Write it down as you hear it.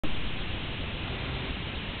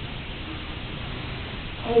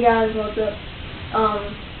Hey guys, what's up?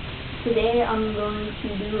 Today I'm going to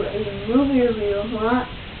do a movie review. Well, not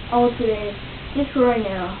all today, just for right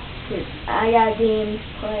now. Cause I got games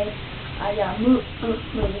to play, I got movies,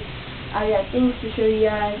 I got things to show you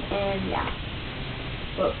guys, and yeah.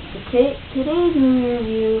 But today's movie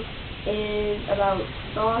review is about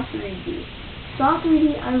Saw 3D. Saw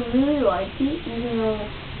 3D, I really liked it, even though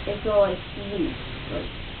it felt like loose. Like,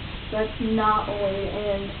 that's not a way to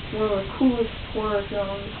end one of the coolest horror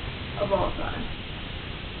films of all time.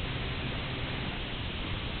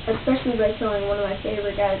 Especially by killing one of my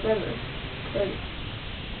favorite guys ever. Because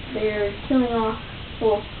they're killing off,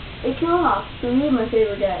 well, they kill off three of my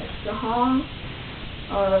favorite guys. The Hong,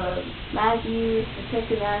 Matthews,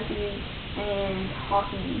 Detective Matthews, and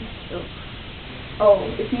Hawkins. So,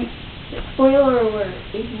 spoiler alert,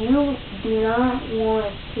 if you do not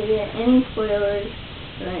want to get any spoilers,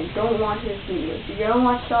 then don't watch this video. If you're gonna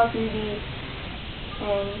watch Saw 3D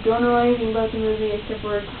and you don't know anything about the movie except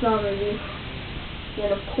for it's a Saw movie,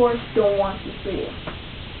 then of course don't watch this video.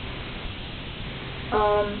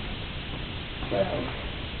 What else?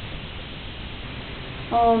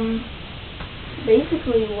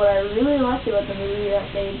 Basically what I really liked about the movie is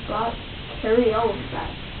that they brought Carrie Elves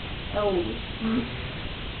back.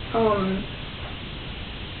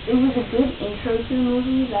 It was a good intro to the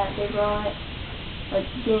movie that they brought like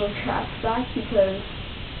getting trapped back, because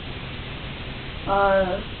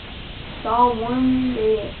Saw 1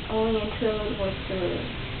 they only introed with the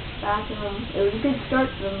bathroom. It was a good start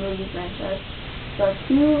to the movie franchise. Saw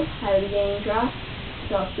 2 had a beginning trap.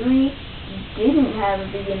 Saw 3 didn't have a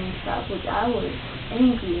beginning trap, which I was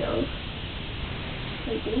angry of.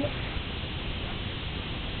 They did it?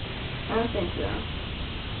 I don't think so.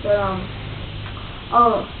 But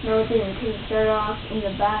oh no, it didn't, because it started off in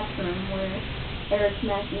the bathroom where Eric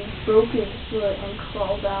Matthews broke his foot and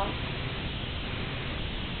crawled out.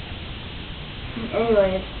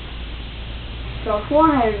 Anyways, Saw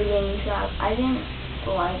 4 had a beginning trap. I didn't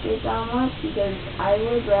like it that much, because I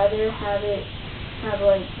would rather have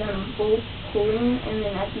like them both pulling, and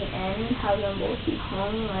then at the end have them both be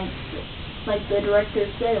hung like the director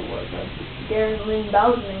said it was. Like Darren Lynn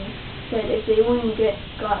Bousman said if they wouldn't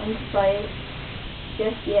got into fight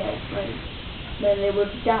just yet, like then they would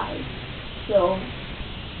have died. So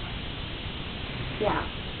yeah.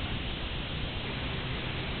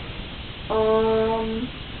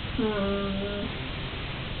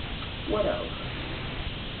 What else?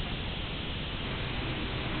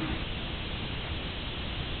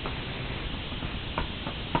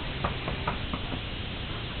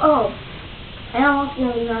 Oh, and I'm also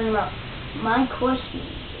going to be talking about my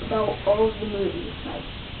questions about all of the movies. Like,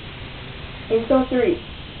 in Saw 3,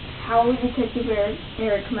 how would Detective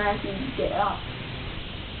Eric Matthews get out?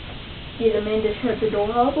 Did Amanda shut the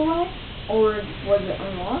door all the way, or was it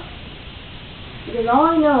unlocked? Because all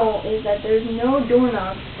I know is that there's no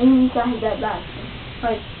doorknob inside that bathroom.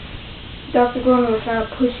 Like, Dr. Gorman was trying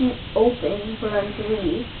to push it open for them to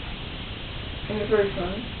leave in the first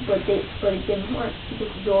one, but it didn't work because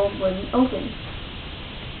the door wasn't open.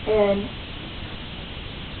 And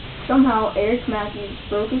somehow Eric Matthews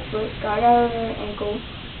broke his foot, got out of the ankle,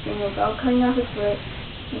 and without cutting off his foot,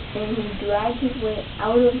 and he dragged his way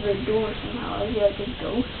out of the door somehow. Is he like a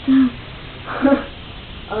ghost?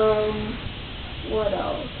 What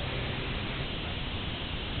else?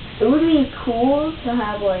 It would be cool to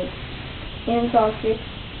have, like, in Saw 6,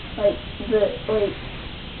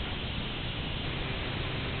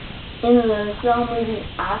 in the Saw movie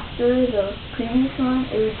after the previous one,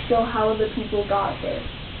 it would show how the people got there.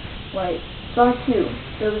 Like, Saw 2,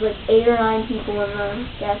 there was like 8 or 9 people in the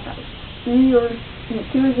gas house. 2 or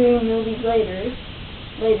 3 movies later,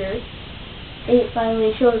 8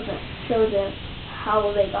 finally shows them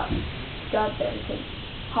how they got there, because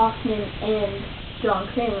Hoffman and John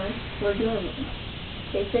Kramer were doing it.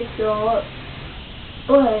 They fixed it all up.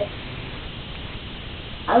 But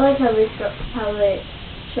I like how they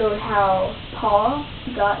showed how Paul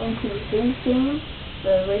got into his game,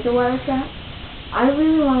 the razor wire trap. I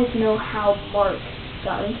really wanted to know how Mark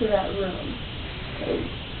got into that room. Because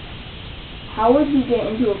how would he get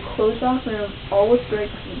into a closed-off room, all with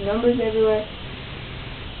bricks, with numbers everywhere?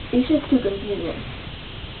 It's just too confusing.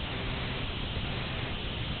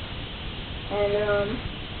 And,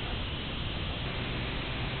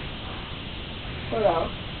 what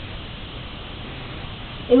else?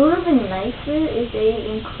 It would have been nicer if they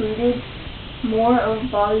included more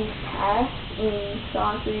of Bobby's past in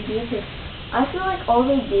Saw 3D, because I feel like all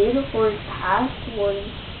they did for his past was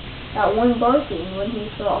that one barking when him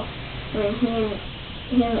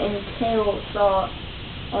and Kale saw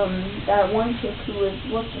that one chick who was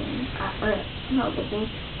looking at, or not looking,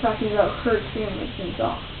 talking about her experience in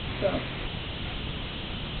Saw. So,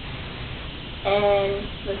 and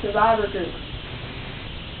the Survivor group.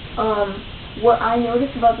 What I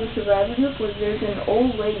noticed about the Survivor group was there's an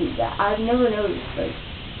old lady that I've never noticed. Like,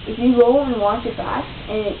 if you go and watch it back,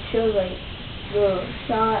 and it shows like the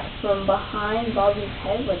shot from behind Bobby's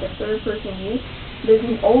head, like a third-person view, there's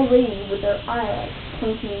an old lady with her eye like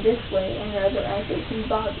pointing this way and her other eye facing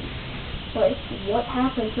Bobby. Like, what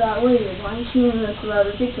happened to that lady? Why is she in the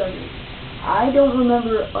Survivor TikTok group? I don't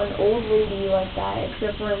remember an old lady like that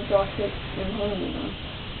except for in Saw 6 and Hanging.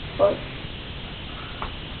 But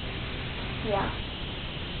yeah.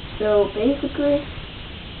 So basically,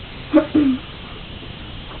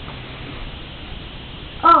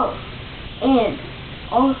 oh, and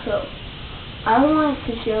also, I wanted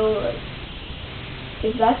to show, like,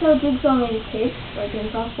 if that's how Jigsaw made his tapes, like in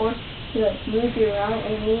Saw 4, he like moved it around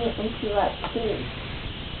and made it into that cave.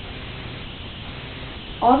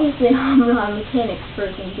 Obviously, I'm not a mechanics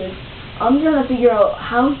person, because I'm trying to figure out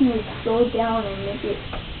how he would slow down and make it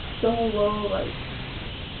so low, like,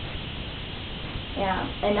 yeah.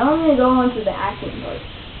 And now I'm going to go on to the acting part.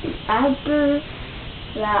 The actor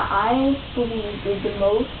that I believe did the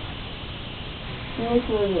most in this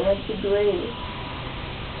movie, like the greatest,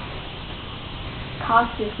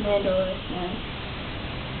 Costas Mandouris, man.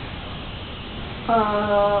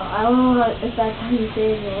 I don't know if that's how you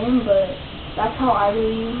say his name, but that's how I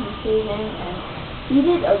believe you say his name, and he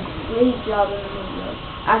did a great job in the movie. Like,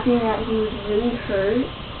 acting that he was really hurt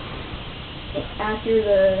after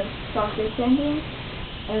the Saw 6 ending,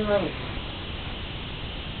 and like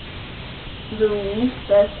the least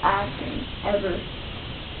best acting ever.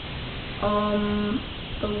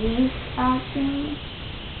 The least acting.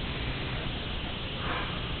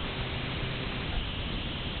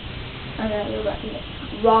 I gotta go back to it.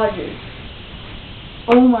 Rogers.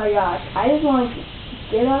 Oh my gosh, I just wanted to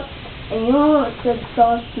get up, and you know how it said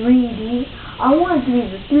Saw 3D? I wanted to be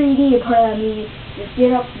the 3D part of that movie. Just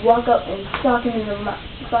get up, walk up, and sock him in the mouth.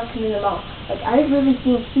 Like, I really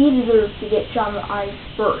think he deserves to get shot in the eye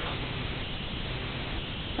first.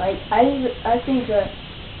 Like, I think that.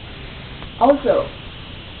 Also,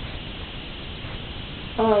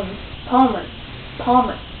 Palmer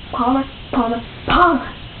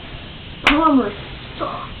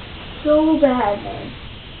sucked so bad, man.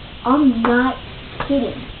 I'm not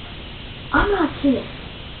kidding.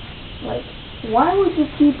 Like, why would you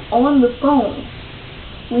keep on the phone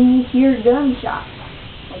when you hear gunshots?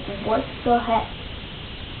 Like, what the heck?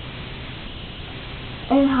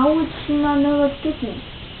 And how would she not know that's Gibson?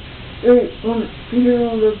 Hey, woman, you're here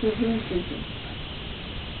on the police station.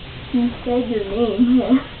 He said your name,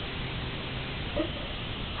 man.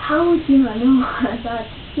 How would you not know that's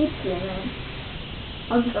Gibson, man?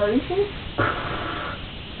 I'm sorry, sir?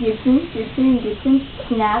 Gibson,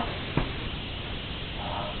 snap.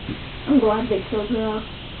 I'm glad they killed her off.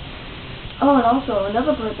 Oh, and also,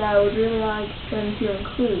 another part that I would really like them to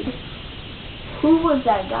include. Who was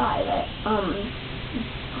that guy that,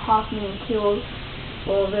 Hoffman killed?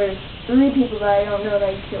 Well, there's 3 people that I don't know that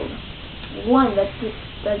he killed. One, that's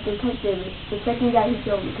detective. The second guy he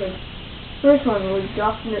killed, because first one was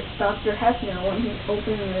Dr. Hefner when he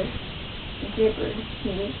opened the zipper.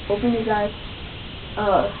 He opened his eyes,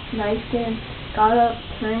 knifed in, got up,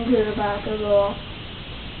 turned to the back of the wall,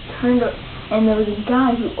 turned up, and there was a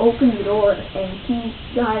guy who opened the door, and he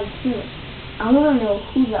died too. I want to know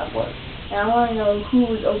who that was, and I want to know who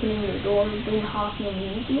was opening the door when Hoffman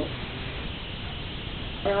used it.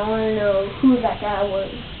 And I want to know who that guy was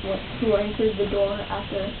who entered the door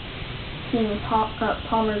after seeing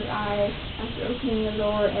Palmer's eyes after opening the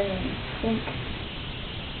door and then think.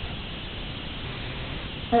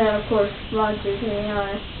 And then, of course, Rogers in the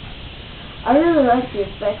eye. I really like the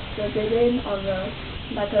effects that they did on the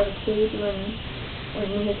back of the cage when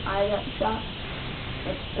his eye got shot.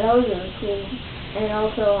 That was really cool. And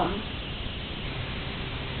also,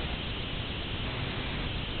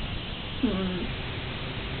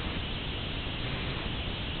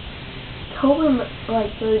 Tobin,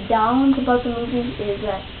 like, the downs about the movie is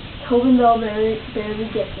that Tobin Bell barely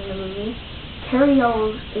gets in the movie. Carrie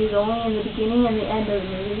Elves is only in the beginning and the end of the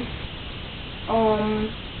movie.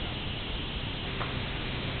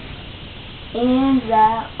 And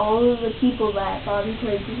that all of the people that Bobby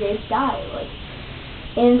tried to save die, like,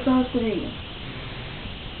 in Saw 3.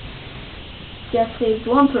 Jeff saved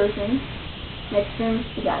one person, next to him,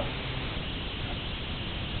 he died.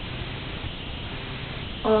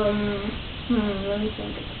 Let me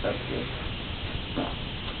think about this.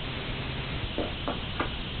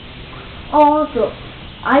 Also,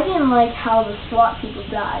 I didn't like how the SWAT people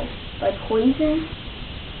died. By poison?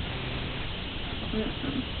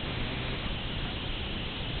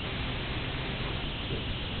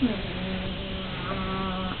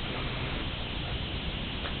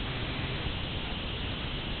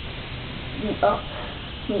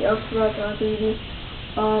 The up throughout the 3D.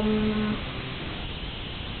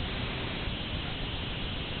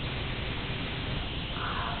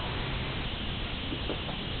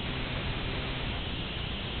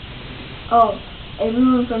 Oh,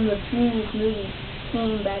 everyone from the previous movie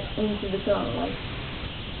came back into the film. Like,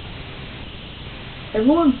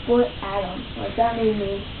 everyone but Adam. Like, that made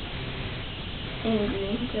me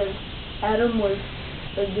angry because Adam was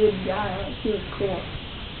a good guy. Like, he was cool.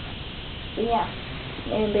 But yeah,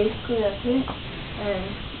 and basically that's it. And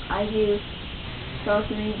I give Saw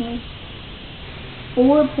 3D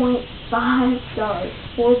 4.5 stars.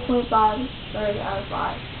 4.5 stars out of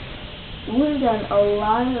 5. It would have done a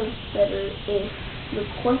lot of better if the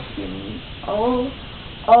questions, all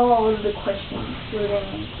of the questions were then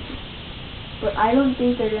answered. But I don't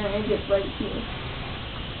think they're going to end it right here.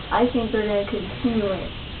 I think they're going to continue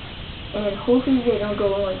it. And hopefully they don't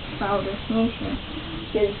go like Final Destination.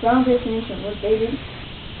 Because Final Destination, what they did,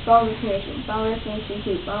 Final Destination 2,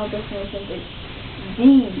 Final Destination 3,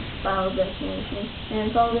 the Final Destination,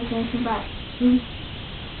 and Final Destination 5.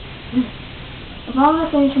 Final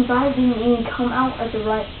Destination 5 didn't even come out at the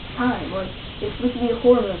right time. Like, it's supposed to be a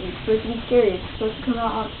horror movie, it's supposed to be scary, it's supposed to come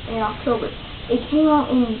out in October. It came out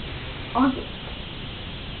in August.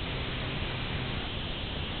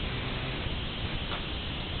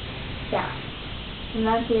 Yeah. And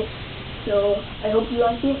that's it. So, I hope you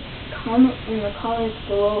liked it. Comment in the comments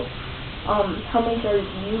below how many stars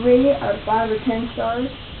you rate it out of 5 or 10 stars.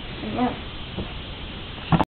 And yeah.